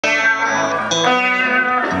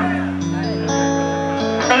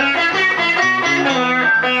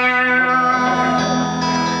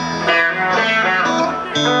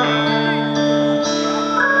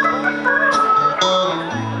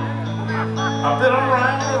I've been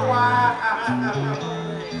around a while.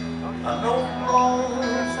 I know wrong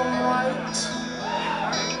from right.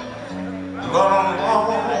 But a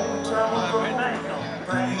long time ago,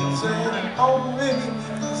 things ain't always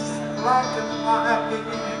black and white.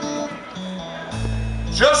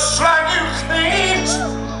 Just like you can't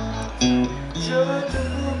judge a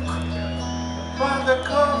book by the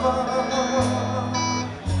cover.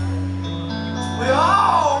 We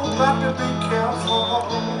all got to be careful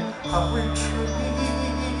how we treat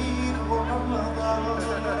one another.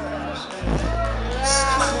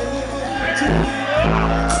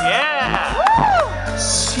 Yeah!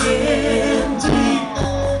 Skin deep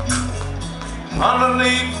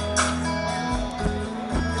underneath.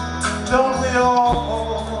 Don't we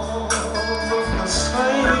all look the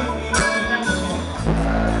same?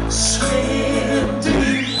 Skin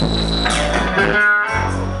deep.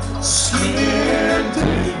 Skin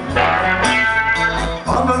deep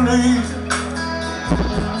underneath.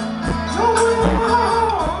 Don't we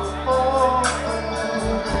all the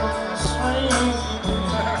same?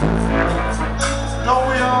 Don't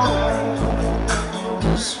we all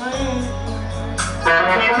the same?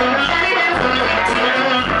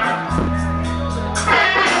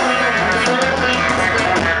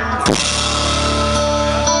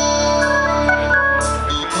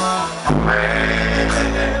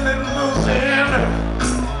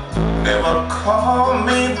 Never called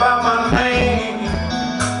me by my name.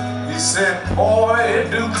 He said, boy,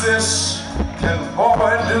 do this and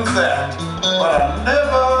boy, do that. But I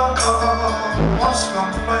never once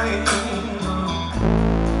complained.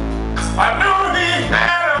 I knew he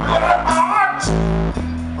had a good heart,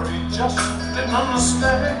 but he just didn't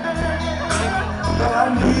understand that I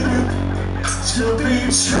needed to be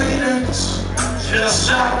treated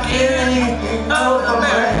just like any other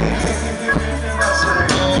man.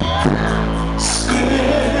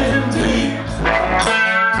 Skin deep,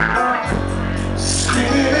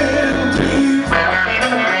 skin deep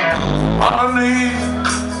underneath.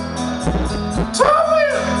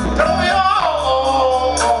 Tell me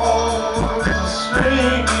all the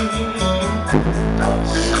same. Don't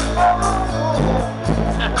be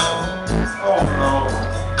oh no.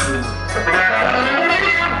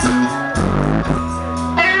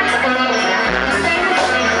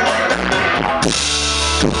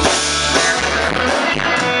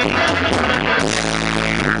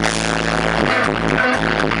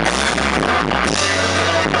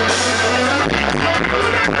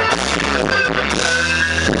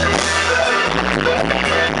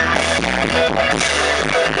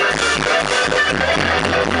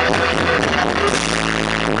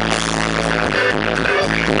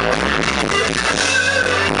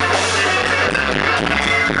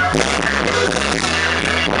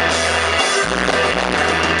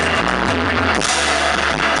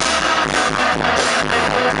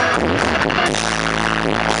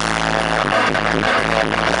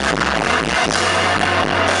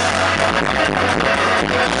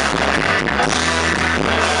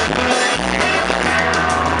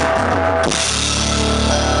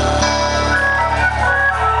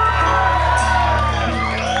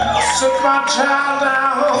 Took my child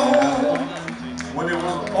down when he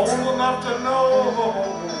was old enough to know.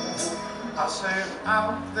 I said,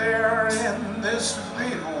 out there in this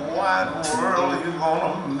big wide world, you're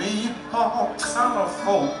gonna meet all kind of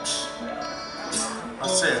folks. I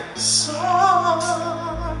said, son,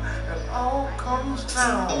 it all comes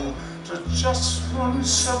down to just one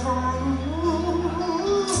simple rule,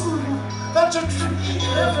 that you treat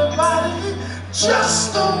everybody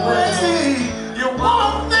just the way you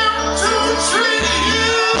want them to treat you.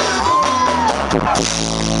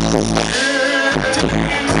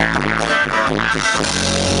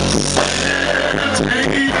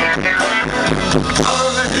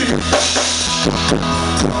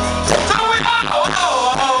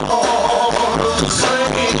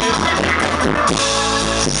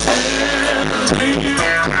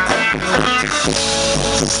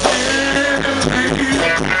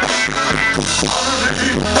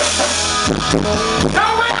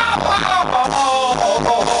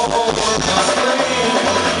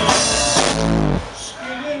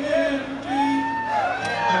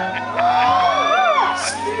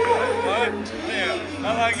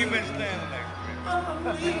 How long you been standing there?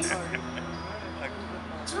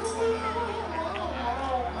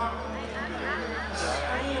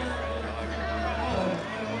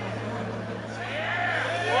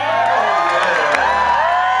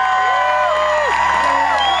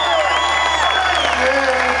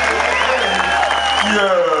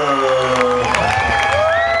 Yeah.